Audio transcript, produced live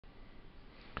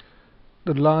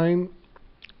the line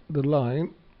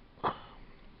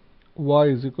y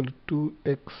is equal to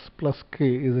 2x plus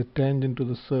k is a tangent to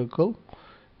the circle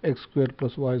x squared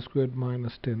plus y squared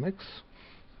minus 10x.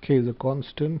 K is a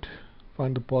constant.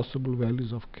 Find the possible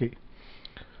values of k.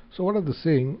 So what are they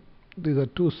saying? These are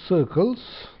two circles.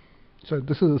 So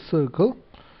this is a circle.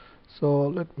 So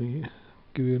let me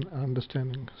give you an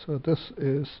understanding. So this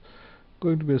is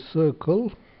going to be a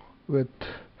circle with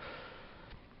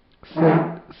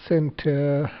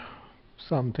center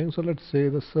something. So let's say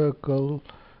the circle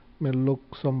may look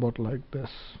somewhat like this.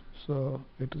 So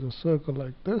it is a circle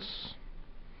like this.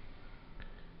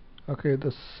 Okay,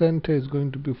 the center is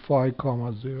going to be 5,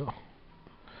 0.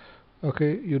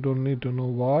 Okay, you don't need to know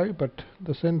why, but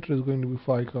the center is going to be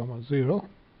 5, 0.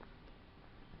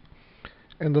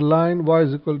 And the line y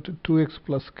is equal to 2x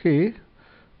plus k.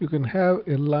 You can have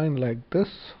a line like this.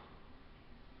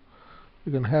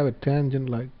 You can have a tangent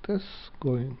like this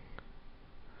going.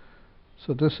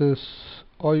 So this is,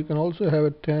 or you can also have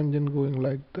a tangent going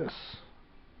like this.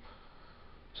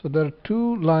 So there are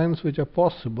two lines which are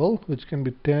possible, which can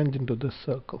be tangent to this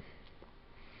circle.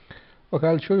 Okay,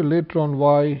 I'll show you later on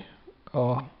why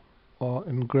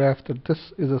in graph that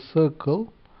this is a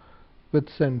circle with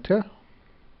center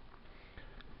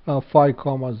 5,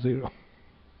 0.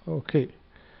 Okay,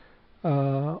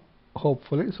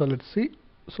 hopefully. So let's see.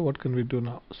 So what can we do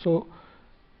now? So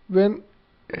when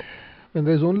there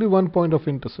is only one point of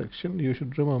intersection, you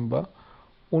should remember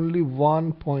only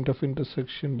one point of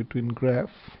intersection between graph,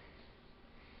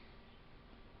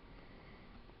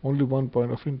 only one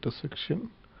point of intersection,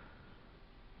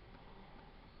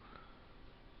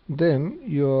 then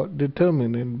your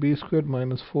determinant b squared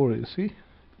minus 4ac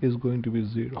is going to be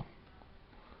 0.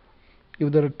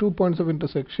 If there are 2 points of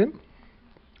intersection,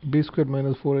 b squared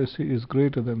minus 4ac is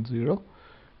greater than 0,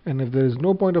 and if there is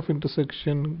no point of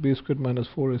intersection, b squared minus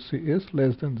 4ac is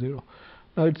less than 0.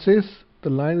 Now it says the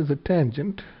line is a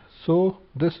tangent, so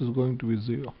this is going to be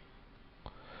 0.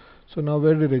 So now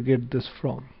where did I get this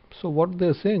from? So what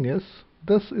they're saying is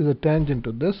this is a tangent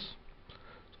to this,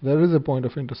 so there is a point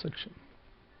of intersection.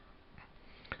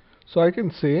 So I can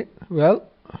say, well,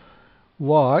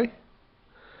 y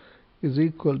is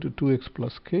equal to 2x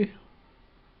plus k,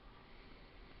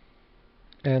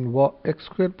 and x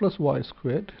squared plus y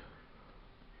squared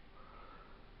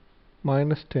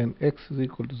minus 10x is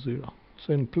equal to 0.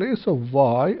 So in place of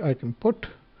y, I can put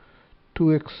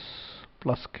 2x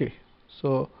plus k.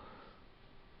 So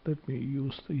let me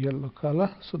use the yellow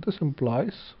color. So this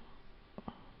implies,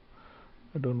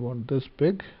 I don't want this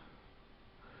big,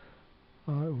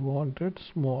 I want it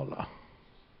smaller.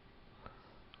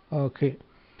 Okay,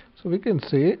 so we can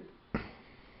say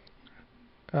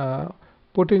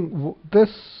putting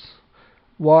this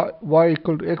y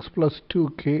equal to x plus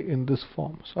 2k in this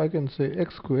form. So I can say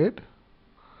x squared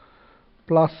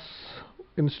plus,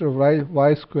 instead of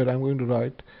y squared, I'm going to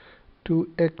write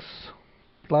 2x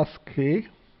plus k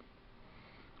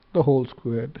the whole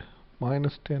squared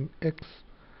minus 10x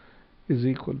is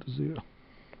equal to 0.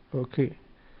 Okay,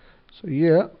 so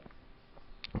here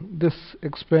this,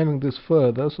 expanding this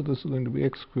further, so this is going to be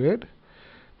x squared,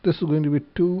 this is going to be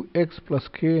 2x plus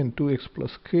k and 2x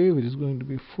plus k, which is going to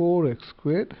be 4x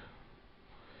squared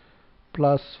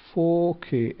plus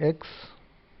 4kx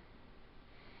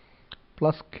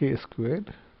plus k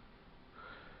squared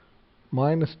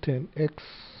minus 10x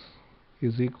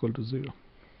is equal to 0.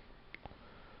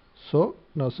 So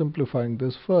now simplifying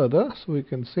this further, so we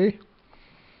can say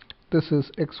this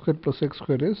is x squared plus x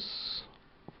squared is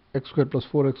x squared plus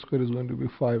 4x squared is going to be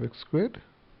 5x squared.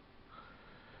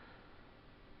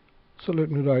 So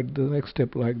let me write the next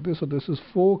step like this. So this is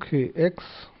 4kx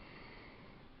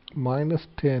minus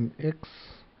 10x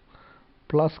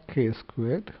plus k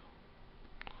squared.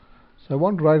 So I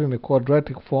want to write in a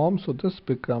quadratic form, so this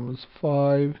becomes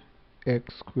 5x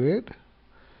squared.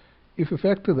 If you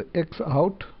factor the x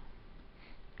out,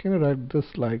 can I write this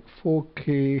like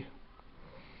 4k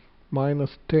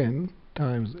minus 10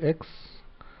 times x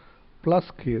plus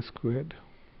k squared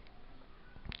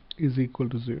is equal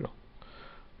to 0.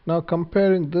 Now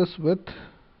comparing this with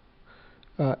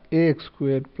ax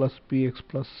squared plus bx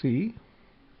plus c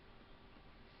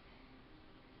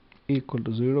equal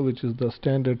to 0, which is the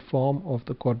standard form of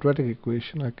the quadratic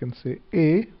equation, I can say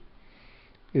a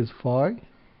is 5,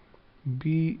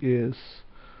 b is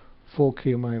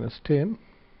 4k minus 10,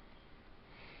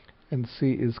 and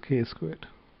c is k squared.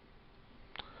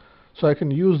 So I can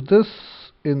use this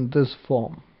in this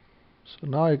form. So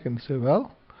now I can say,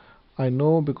 well, I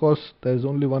know because there is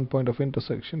only one point of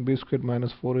intersection, b squared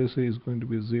minus 4ac is going to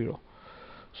be 0.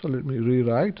 So let me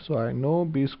rewrite. So I know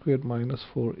b squared minus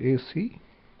 4ac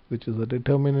which is the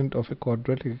determinant of a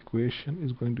quadratic equation,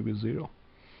 is going to be 0.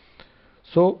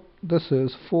 So this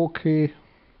is 4k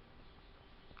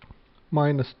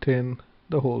minus 10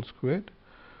 the whole squared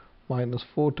minus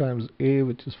 4 times a,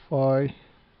 which is 5,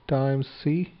 times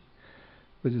c,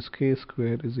 which is k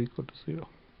squared, is equal to 0.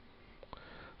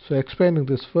 So expanding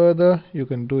this further, you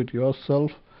can do it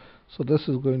yourself. So this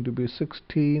is going to be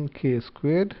 16k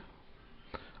squared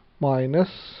minus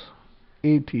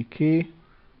 80k.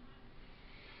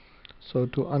 So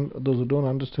to those who don't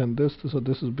understand this, so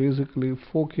this is basically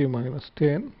 4k minus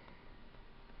 10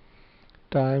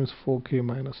 times 4k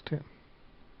minus 10.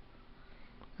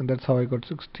 And that's how I got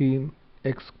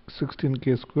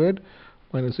 16k squared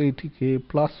minus 80k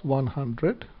plus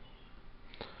 100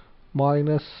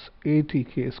 minus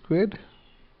 80k squared,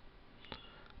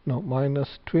 no,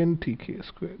 minus 20k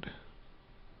squared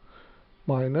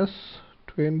minus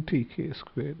 20k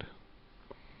squared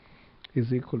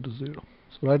is equal to 0.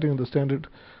 So writing in the standard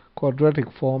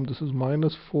quadratic form, this is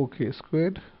minus 4k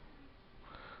squared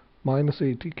minus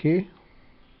 80k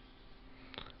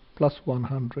plus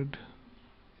 100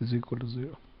 is equal to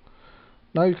 0.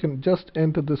 Now you can just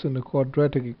enter this in the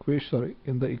quadratic equation,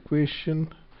 in the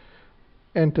equation.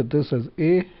 Enter this as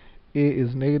a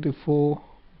is negative 4,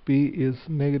 b is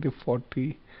negative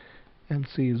 40, and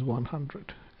c is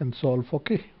 100, and solve for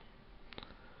k.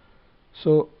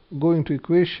 So go to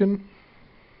equation,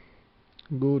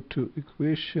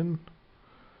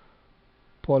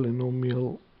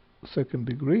 polynomial second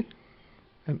degree,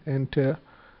 and enter.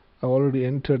 I already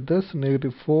entered this,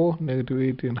 negative 4, negative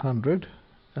 80, and 100,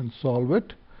 and solve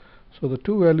it. So the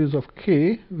two values of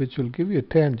k, which will give you a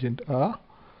tangent, are,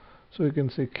 so you can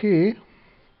say k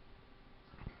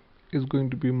is going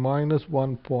to be minus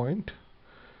 1 point,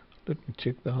 let me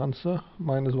check the answer,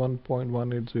 minus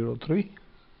 1.1803.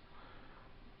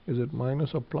 Is it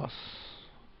minus or plus?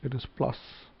 It is plus.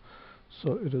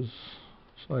 So it is,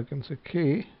 so I can say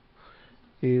k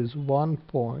is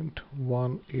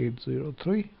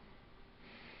 1.1803,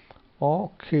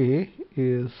 or k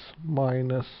is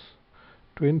minus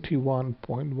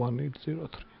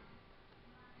 21.1803.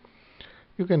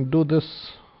 You can do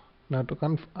this now to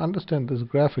understand this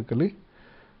graphically,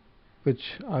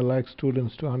 which I like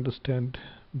students to understand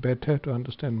better, to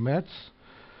understand maths.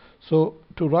 So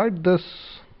to write this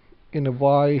in a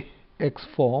y(x)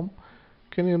 form,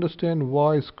 can you understand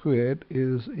y squared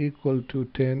is equal to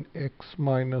 10x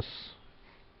minus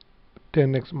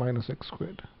x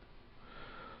squared?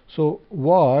 So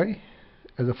y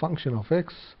as a function of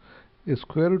x is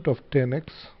square root of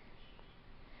 10x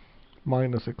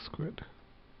minus x squared.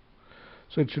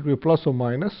 So it should be plus or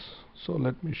minus. So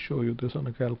let me show you this on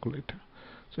a calculator.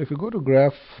 So if you go to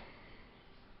graph,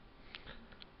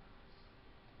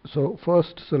 so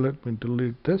first, so let me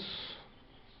delete this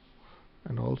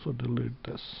and also delete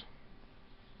this.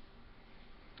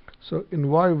 So in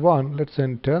y1, let's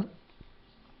enter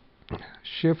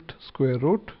shift square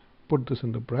root, put this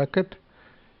in the bracket,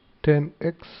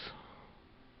 10x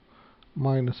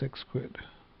minus x squared.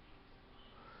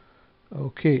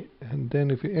 Okay, and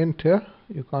then if you enter,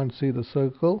 you can't see the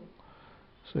circle.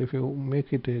 So if you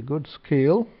make it a good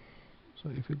scale, so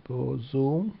if you go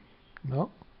zoom, now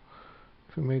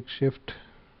if you make shift,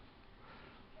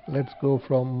 let's go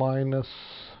from minus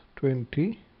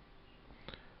 20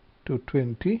 to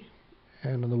 20,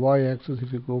 and on the y-axis,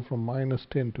 if you go from minus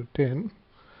 10 to 10,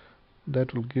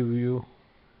 that will give you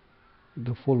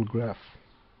the full graph.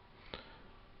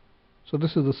 So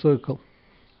this is the circle.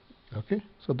 Okay,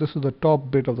 so this is the top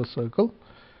bit of the circle,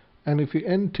 and if you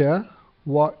enter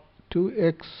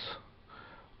 2x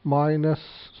plus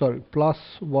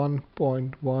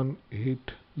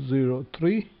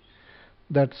 1.1803,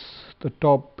 that's the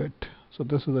top bit. So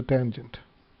this is the tangent.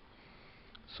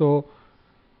 So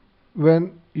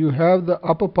when you have the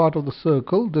upper part of the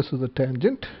circle, this is the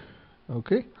tangent.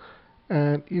 Okay,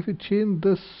 and if you change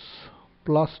this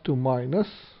plus to minus,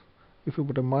 if you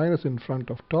put a minus in front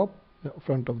of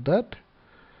that,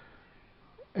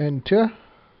 enter,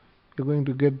 you're going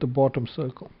to get the bottom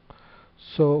circle.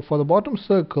 So for the bottom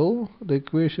circle, the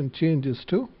equation changes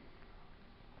to,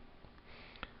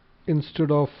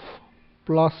 instead of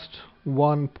plus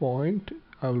 1 point,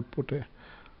 I'll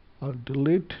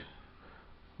delete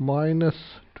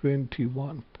minus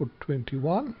 21, put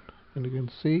 21, and you can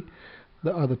see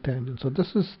the other tangent. So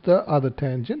this is the other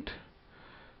tangent,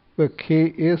 where k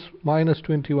is minus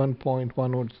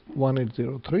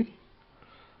 21.1803,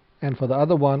 and for the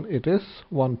other one it is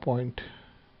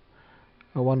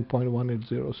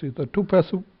 1.180. See, the two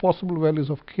possible values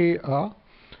of k are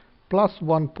plus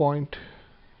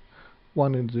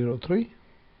 1.1803,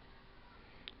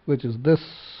 which is this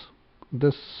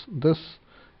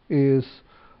is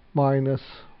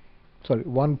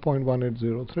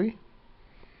 1.1803,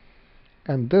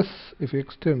 and this, if you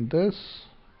extend this,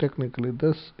 technically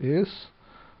this is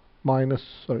minus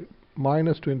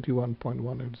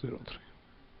 21.1803.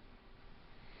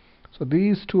 So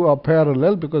these two are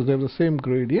parallel because they have the same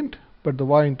gradient, but the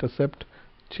y-intercept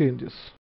changes.